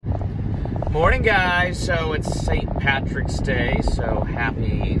Morning, guys. So it's St. Patrick's Day, so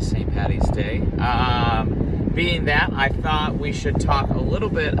happy St. Patty's Day. Being that, I thought we should talk a little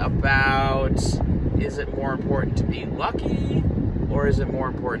bit about, is it more important to be lucky or is it more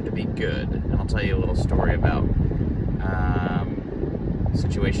important to be good? And I'll tell you a little story about a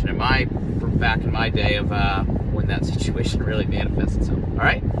situation from back in my day of when that situation really manifested itself. All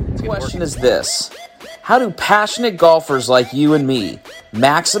right? The question is this: how do passionate golfers like you and me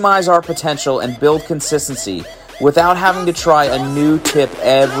maximize our potential and build consistency without having to try a new tip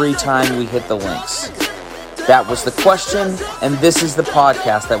every time we hit the links? That was the question, and this is the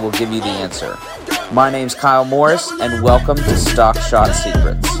podcast that will give you the answer. My name's Kyle Morris, and welcome to Stock Shot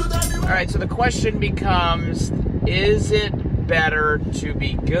Secrets. All right, so the question becomes, is it better to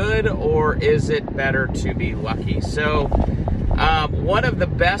be good or is it better to be lucky? So one of the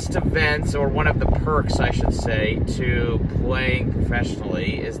best events, or one of the perks, I should say, to playing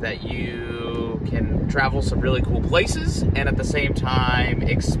professionally is that you can travel some really cool places and at the same time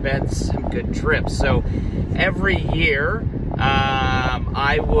expense some good trips. So every year,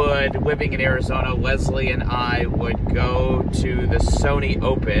 living in Arizona, Leslie and I would go to the Sony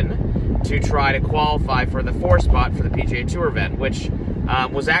Open to try to qualify for the 4 spot for the PGA Tour event, which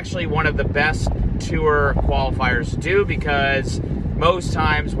was actually one of the best tour qualifiers to do, because most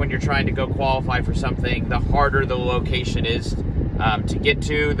times when you're trying to go qualify for something, the harder the location is to get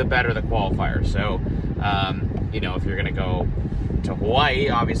to, the better the qualifier. So, if you're going to go to Hawaii,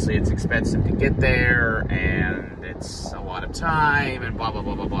 obviously it's expensive to get there, and it's a lot of time, and blah, blah,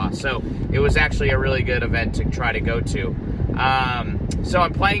 blah, blah, blah. So it was actually a really good event to try to go to. So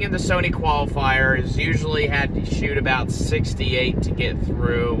I'm playing in the Sony qualifiers, usually had to shoot about 68 to get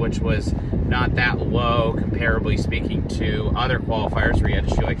through, which was not that low, comparably speaking, to other qualifiers where you had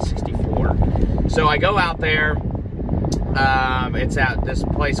to shoot like 64. So I go out there. It's at this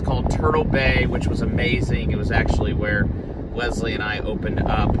place called Turtle Bay, which was amazing. It was actually where Leslie and I opened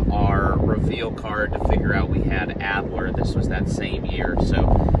up our reveal card to figure out we had Adler. This was that same year. So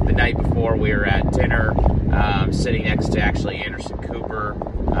the night before, we were at dinner, sitting next to actually Anderson Cooper,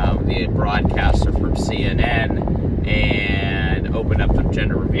 the broadcaster from CNN, and opened up the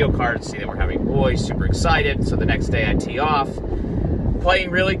gender reveal card to see that we're having boys. Super excited. So the next day I tee off.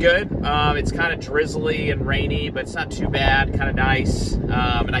 Playing really good. It's kind of drizzly and rainy, but it's not too bad. Kind of nice.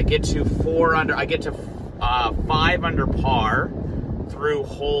 And I get to 5 under par through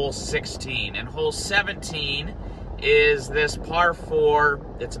hole 16. And hole 17 is this par 4.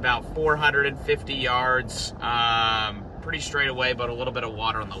 It's about 450 yards. Pretty straight away, but a little bit of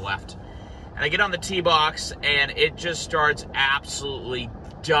water on the left. And I get on the tee box, and it just starts absolutely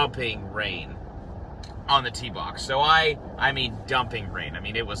dumping rain on the tee box. So I mean dumping rain. I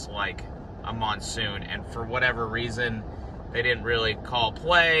mean, it was like a monsoon, and for whatever reason, they didn't really call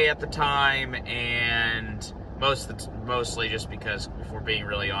play at the time, and mostly just because, if we're being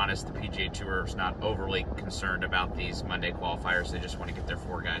really honest, the PGA Tour is not overly concerned about these Monday qualifiers. They just want to get their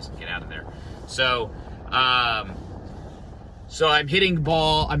 4 guys and get out of there. So, I'm hitting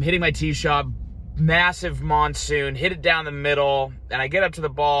my tee shot, massive monsoon, hit it down the middle, and I get up to the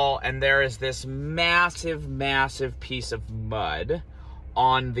ball, and there is this massive, massive piece of mud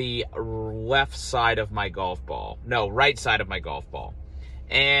on the right side of my golf ball.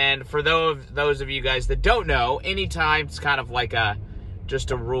 And for those of you guys that don't know, anytime, it's kind of like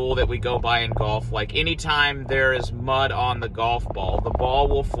just a rule that we go by in golf, like anytime there is mud on the golf ball, the ball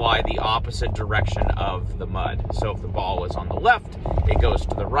will fly the opposite direction of the mud. So if the ball is on the left, it goes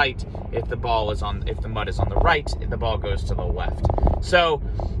to the right. If the mud is on the right, the ball goes to the left. So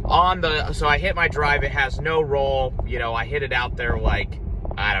I hit my drive, it has no roll. I hit it out there like,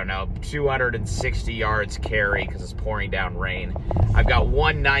 I don't know, 260 yards carry, because it's pouring down rain. I've got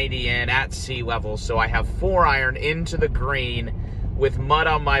 190 in at sea level, so I have 4-iron into the green with mud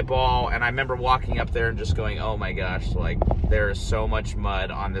on my ball, and I remember walking up there and just going, oh my gosh, like, there is so much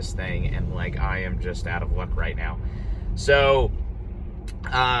mud on this thing, and like, I am just out of luck right now. So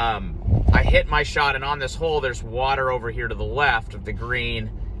I hit my shot, and on this hole, there's water over here to the left of the green.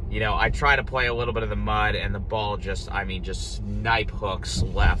 I try to play a little bit of the mud, and the ball just snipe hooks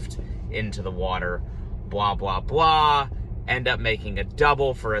left into the water. Blah, blah, blah. End up making a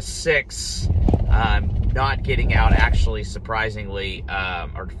double for a 6. Not getting out, actually, surprisingly,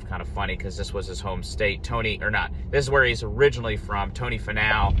 or kind of funny, because this was his home state. This is where he's originally from. Tony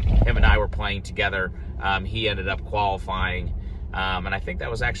Finau, him and I were playing together. He ended up qualifying. And I think that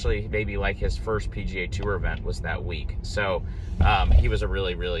was actually maybe like his first PGA Tour event was that week. So he was a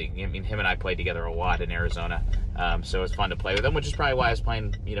really, really, him and I played together a lot in Arizona. So it was fun to play with him, which is probably why I was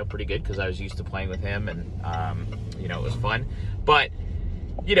playing, pretty good, because I was used to playing with him, and, it was fun. But,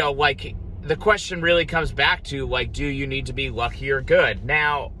 the question really comes back to, like, do you need to be lucky or good?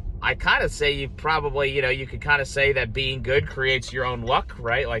 Now, I kind of say you probably, you could kind of say that being good creates your own luck,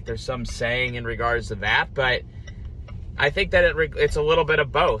 right? Like, there's some saying in regards to that, but I think that it's a little bit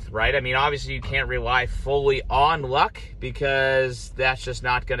of both, right? I mean, obviously you can't rely fully on luck because that's just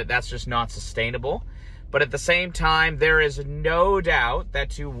not sustainable. But at the same time, there is no doubt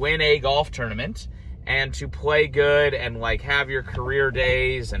that to win a golf tournament and to play good and, like, have your career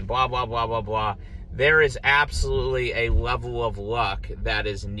days and blah, blah, blah, blah, blah, there is absolutely a level of luck that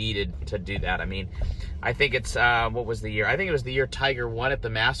is needed to do that. I mean, I think it's, what was the year? I think it was the year Tiger won at the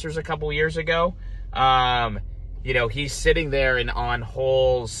Masters a couple years ago. He's sitting there and on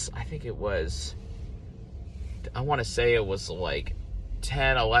holes, I think it was, I want to say it was like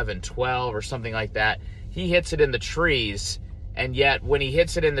 10, 11, 12 or something like that. He hits it in the trees, and yet when he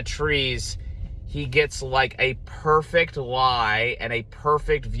hits it in the trees, he gets like a perfect lie and a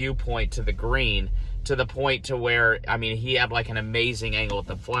perfect viewpoint to the green, to the point to where, I mean, he had like an amazing angle at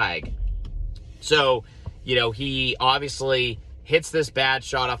the flag. So, he obviously hits this bad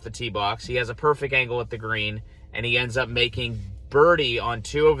shot off the tee box. He has a perfect angle at the green, and he ends up making birdie on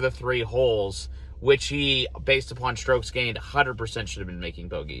 2 of the 3 holes, which he, based upon strokes gained, 100% should have been making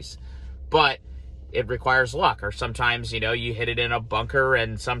bogeys. But it requires luck, or sometimes, you hit it in a bunker,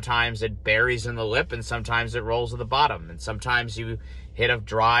 and sometimes it buries in the lip, and sometimes it rolls to the bottom, and sometimes you hit a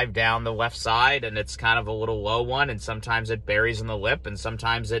drive down the left side, and it's kind of a little low one, and sometimes it buries in the lip, and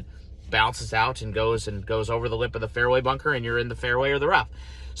sometimes it bounces out and goes over the lip of the fairway bunker, and you're in the fairway or the rough.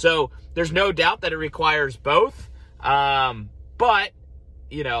 So there's no doubt that it requires both, but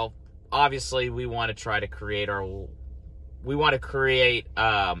obviously we want to try to create an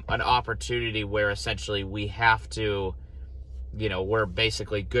opportunity where essentially we have to, where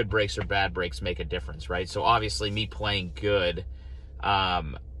basically good breaks or bad breaks make a difference, right? So obviously me playing good,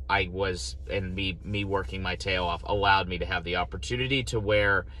 me working my tail off allowed me to have the opportunity to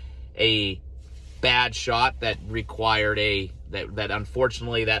where a bad shot that required that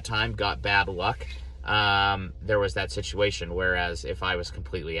unfortunately that time got bad luck. There was that situation, whereas if I was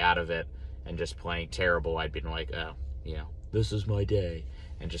completely out of it and just playing terrible, I'd been like, oh, this is my day,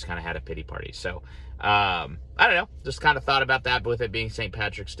 and just kind of had a pity party. So, I don't know, just kind of thought about that, but with it being St.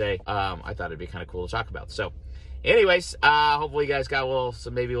 Patrick's Day, I thought it'd be kind of cool to talk about. So, anyways, hopefully you guys got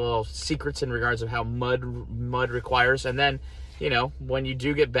maybe little secrets in regards of how mud requires, and then, when you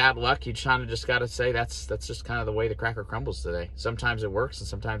do get bad luck, you kind of just got to say that's just kind of the way the cracker crumbles today. Sometimes it works and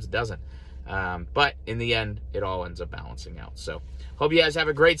sometimes it doesn't. But in the end, it all ends up balancing out. So, hope you guys have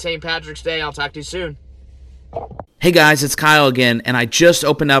a great St. Patrick's Day. I'll talk to you soon. Hey guys, it's Kyle again, and I just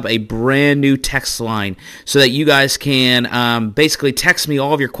opened up a brand new text line so that you guys can basically text me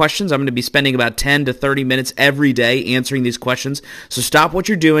all of your questions. I'm going to be spending about 10 to 30 minutes every day answering these questions. So stop what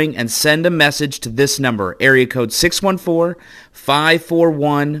you're doing and send a message to this number, area code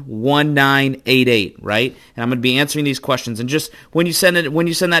 614-541-1988, right? And I'm going to be answering these questions. And just when you send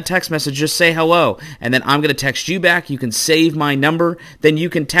that text message, just say hello, and then I'm going to text you back. You can save my number. Then you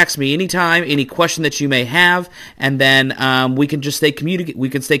can text me anytime, any question that you may have, and then we can just stay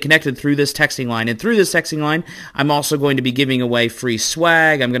connected through this texting line. And through this texting line, I'm also going to be giving away free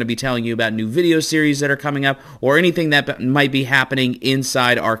swag. I'm going to be telling you about new video series that are coming up, or anything that might be happening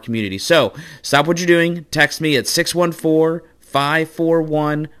inside our community. So stop what you're doing. Text me at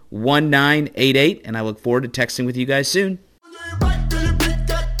 614-541-1988, and I look forward to texting with you guys soon.